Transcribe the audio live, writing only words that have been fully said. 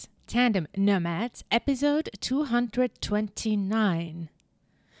Tandem Nomads, episode 229.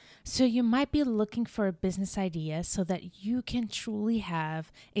 So you might be looking for a business idea so that you can truly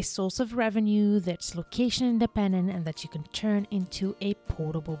have a source of revenue that's location independent and that you can turn into a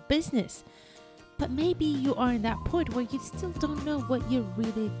portable business. But maybe you are in that point where you still don't know what you're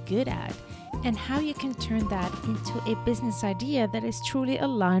really good at and how you can turn that into a business idea that is truly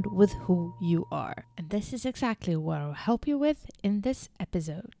aligned with who you are. And this is exactly what I'll help you with in this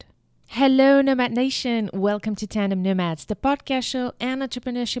episode. Hello, Nomad Nation. Welcome to Tandem Nomads, the podcast show and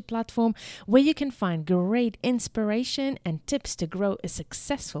entrepreneurship platform where you can find great inspiration and tips to grow a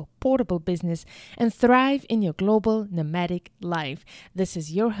successful portable business and thrive in your global nomadic life. This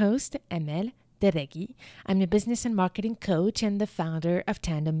is your host, Amel Deregi. I'm your business and marketing coach and the founder of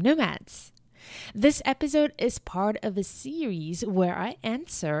Tandem Nomads. This episode is part of a series where I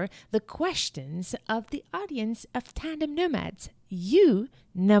answer the questions of the audience of Tandem Nomads, you,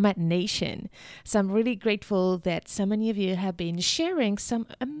 Nomad Nation. So I'm really grateful that so many of you have been sharing some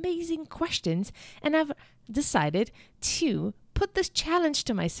amazing questions, and I've decided to put this challenge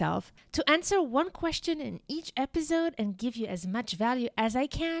to myself to answer one question in each episode and give you as much value as I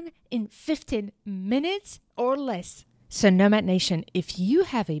can in 15 minutes or less. So Nomad Nation, if you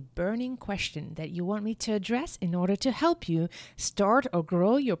have a burning question that you want me to address in order to help you start or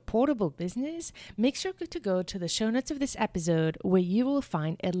grow your portable business, make sure to go to the show notes of this episode where you will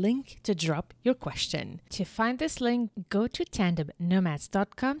find a link to drop your question. To find this link, go to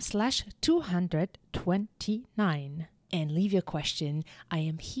tandemnomads.com/229 and leave your question. I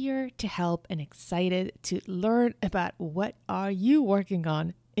am here to help and excited to learn about what are you working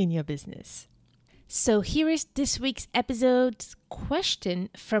on in your business. So here is this week's episode question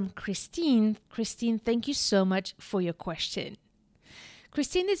from Christine. Christine, thank you so much for your question.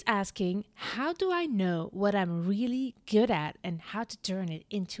 Christine is asking, how do I know what I'm really good at and how to turn it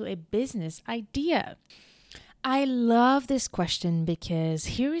into a business idea? I love this question because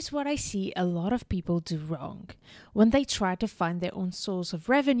here is what I see a lot of people do wrong when they try to find their own source of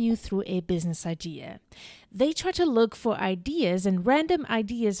revenue through a business idea. They try to look for ideas and random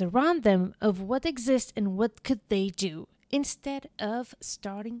ideas around them of what exists and what could they do, instead of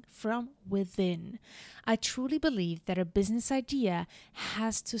starting from within. I truly believe that a business idea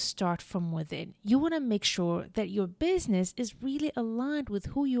has to start from within. You want to make sure that your business is really aligned with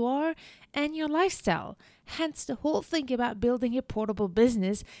who you are and your lifestyle. Hence the whole thing about building a portable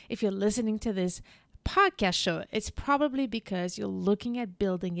business. If you're listening to this podcast show, it's probably because you're looking at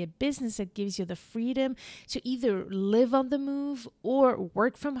building a business that gives you the freedom to either live on the move or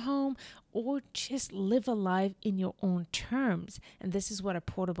work from home or just live a life in your own terms. And this is what a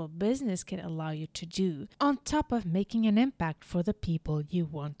portable business can allow you to do, on top of making an impact for the people you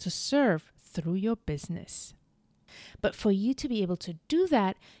want to serve through your business. But for you to be able to do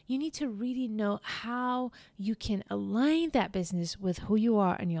that, you need to really know how you can align that business with who you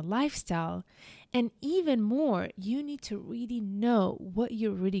are and your lifestyle. And even more, you need to really know what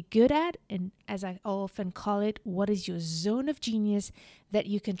you're really good at. And as I often call it, what is your zone of genius that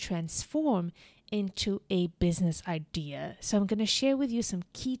you can transform into a business idea. So I'm going to share with you some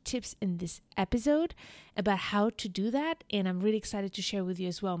key tips in this episode about how to do that. And I'm really excited to share with you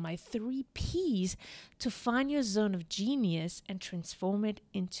as well my 3 Ps to find your zone of genius and transform it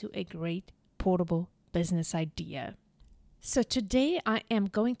into a great portable business idea. So today I am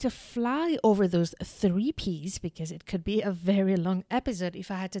going to fly over those 3 Ps because it could be a very long episode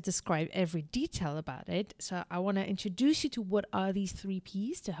if I had to describe every detail about it. So I want to introduce you to what are these 3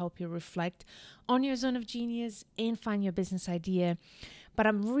 Ps to help you reflect on your zone of genius and find your business idea. But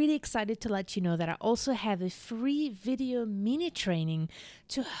I'm really excited to let you know that I also have a free video mini training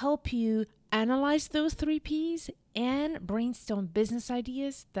to help you analyze those 3 Ps and brainstorm business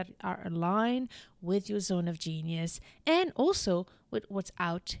ideas that are aligned with your zone of genius and also with what's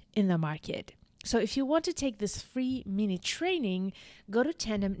out in the market. So if you want to take this free mini training, go to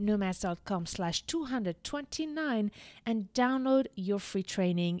tandemnomads.com/229 and download your free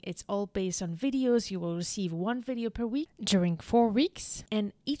training. It's all based on videos. You will receive 1 video per week during 4 weeks,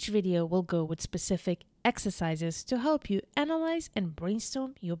 and each video will go with specific exercises to help you analyze and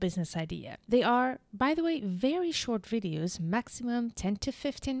brainstorm your business idea. They are, by the way, very short videos, maximum 10 to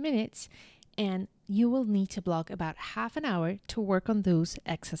 15 minutes, and you will need to block about half an hour to work on those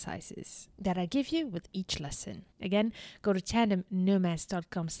exercises that I give you with each lesson. Again, go to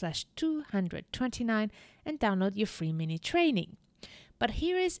tandemnomads.com/229 and download your free mini training. But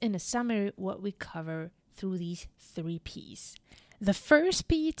here is in a summary what we cover through these 3 Ps. The first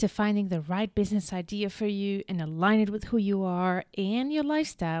P to finding the right business idea for you and align it with who you are and your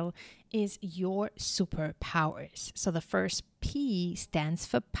lifestyle is your superpowers. So the first P stands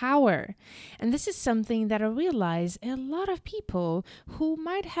for power. And this is something that I realize a lot of people who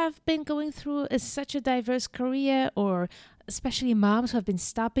might have been going through such a diverse career, or especially moms who have been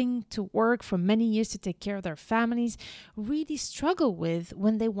stopping to work for many years to take care of their families, really struggle with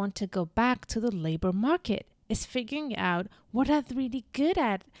when they want to go back to the labor market, is figuring out what are they really good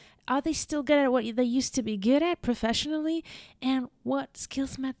at. Are they still good at what they used to be good at professionally? And what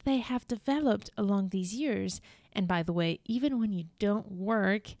skills might they have developed along these years? And by the way, even when you don't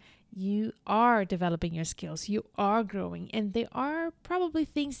work, you are developing your skills, you are growing, and there are probably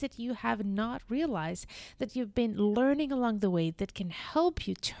things that you have not realized that you've been learning along the way that can help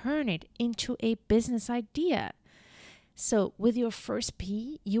you turn it into a business idea. So with your first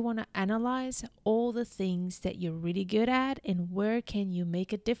P, you want to analyze all the things that you're really good at and where can you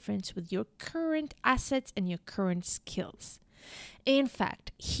make a difference with your current assets and your current skills. In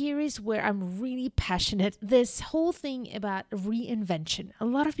fact, here is where I'm really passionate. This whole thing about reinvention. A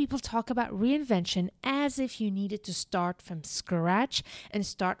lot of people talk about reinvention as if you needed to start from scratch and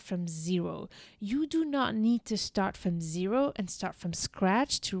start from zero. You do not need to start from zero and start from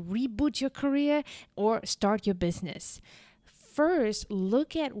scratch to reboot your career or start your business. First,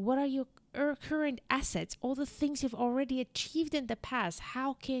 look at what are your current assets, all the things you've already achieved in the past.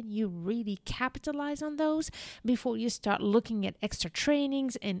 How can you really capitalize on those before you start looking at extra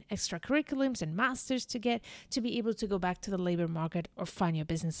trainings and extra curriculums and masters to get to be able to go back to the labor market or find your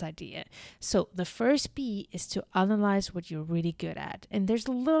business idea? So the first P is to analyze what you're really good at. And there's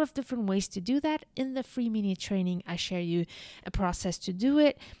a lot of different ways to do that. In the free mini training, I share you a process to do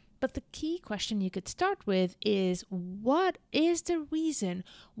it. But the key question you could start with is, what is the reason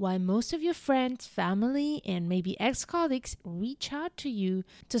why most of your friends, family, and maybe ex-colleagues reach out to you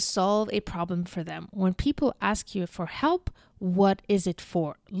to solve a problem for them? When people ask you for help, what is it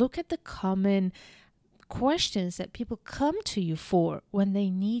for? Look at the common questions that people come to you for when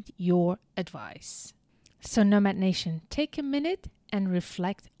they need your advice. So Nomad Nation, take a minute and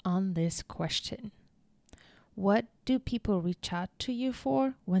reflect on this question. What do people reach out to you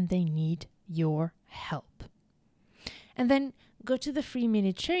for when they need your help? And then go to the free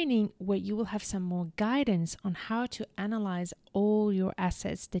mini training where you will have some more guidance on how to analyze all your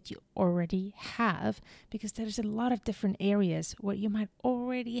assets that you already have, because there's a lot of different areas where you might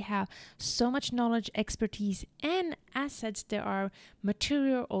already have so much knowledge, expertise, and assets that are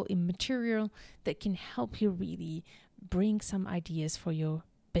material or immaterial that can help you really bring some ideas for your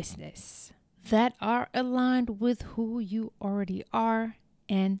business that are aligned with who you already are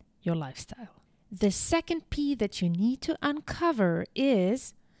and your lifestyle. The second P that you need to uncover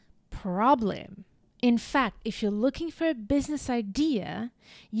is problem. In fact, if you're looking for a business idea,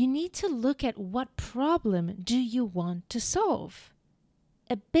 you need to look at what problem do you want to solve.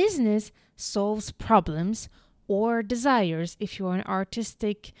 A business solves problems or desires. If you're an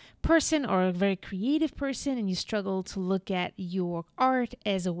artistic person or a very creative person and you struggle to look at your art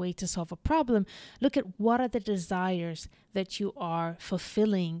as a way to solve a problem, look at what are the desires that you are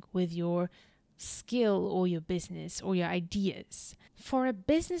fulfilling with your skill or your business or your ideas. For a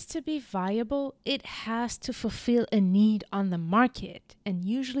business to be viable, it has to fulfill a need on the market. And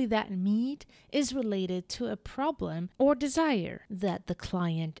usually that need is related to a problem or desire that the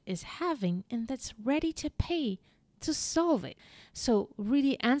client is having and that's ready to pay to solve it. So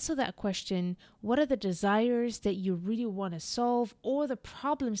really answer that question. What are the desires that you really want to solve, or the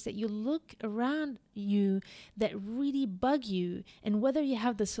problems that you look around you that really bug you, and whether you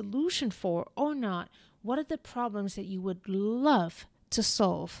have the solution for or not, what are the problems that you would love to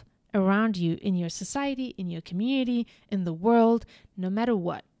solve around you in your society, in your community, in the world, no matter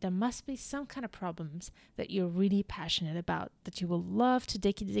what? There must be some kind of problems that you're really passionate about, that you will love to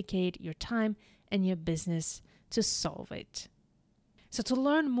dedicate your time and your business to solve it. So to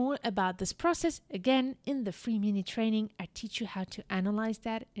learn more about this process, again, in the free mini training, I teach you how to analyze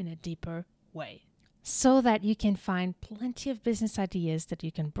that in a deeper way so that you can find plenty of business ideas that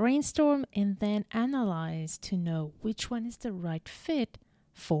you can brainstorm and then analyze to know which one is the right fit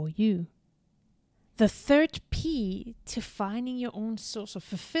for you. The third P to finding your own source of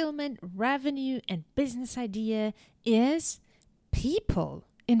fulfillment, revenue, and business idea is people.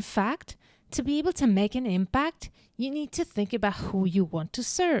 In fact, to be able to make an impact, you need to think about who you want to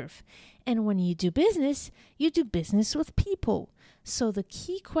serve. And when you do business with people. So the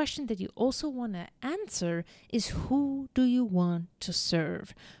key question that you also want to answer is, who do you want to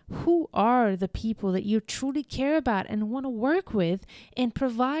serve? Who are the people that you truly care about and want to work with and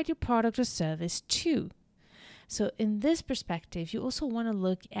provide your product or service to? So in this perspective, you also want to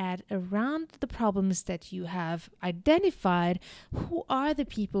look at around the problems that you have identified. Who are the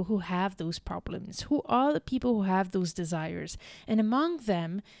people who have those problems? Who are the people who have those desires? And among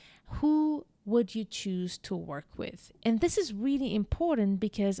them, who would you choose to work with? And this is really important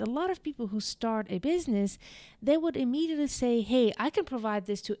because a lot of people who start a business, they would immediately say, hey, I can provide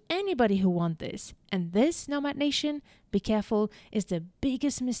this to anybody who wants this. And this, Nomad Nation, be careful, is the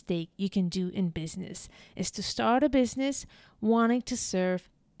biggest mistake you can do in business, is to start a business wanting to serve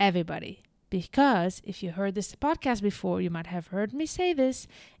everybody. Because if you heard this podcast before, you might have heard me say this.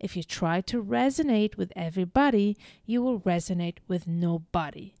 If you try to resonate with everybody, you will resonate with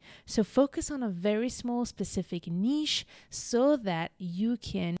nobody. So focus on a very small specific niche so that you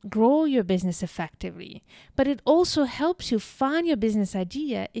can grow your business effectively. But it also helps you find your business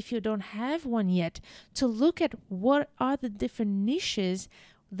idea if you don't have one yet, to look at what are the different niches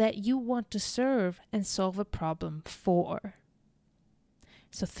that you want to serve and solve a problem for.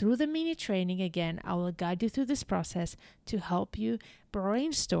 So through the mini training, again, I will guide you through this process to help you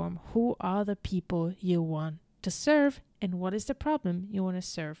brainstorm who are the people you want to serve and what is the problem you want to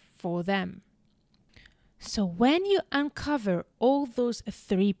serve for them. So when you uncover all those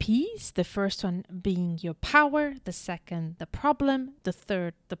 3 P's, the first one being your power, the second, the problem, the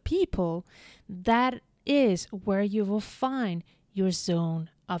third, the people, that is where you will find your zone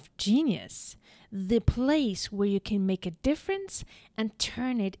of genius, the place where you can make a difference and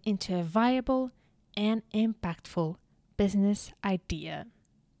turn it into a viable and impactful business idea.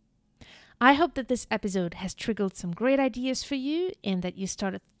 I hope that this episode has triggered some great ideas for you and that you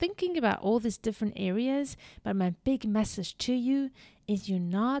started thinking about all these different areas. But my big message to you is you're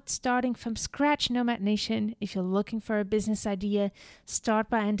not starting from scratch, Nomad Nation. If you're looking for a business idea,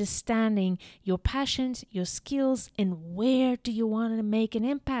 start by understanding your passions, your skills, and where do you want to make an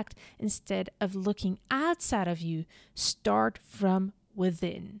impact. Instead of looking outside of you, start from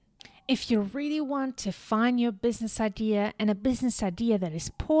within. If you really want to find your business idea and a business idea that is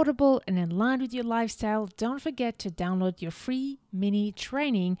portable and in line with your lifestyle, don't forget to download your free mini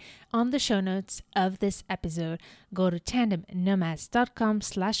training on the show notes of this episode. Go to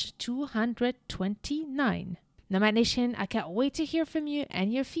tandemnomads.com/229. Nomad Nation, I can't wait to hear from you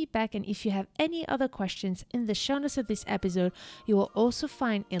and your feedback. And if you have any other questions, in the show notes of this episode, you will also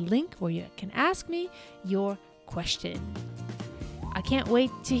find a link where you can ask me your question. I can't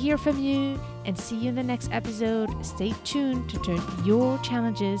wait to hear from you and see you in the next episode. Stay tuned to turn your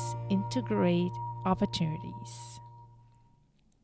challenges into great opportunities.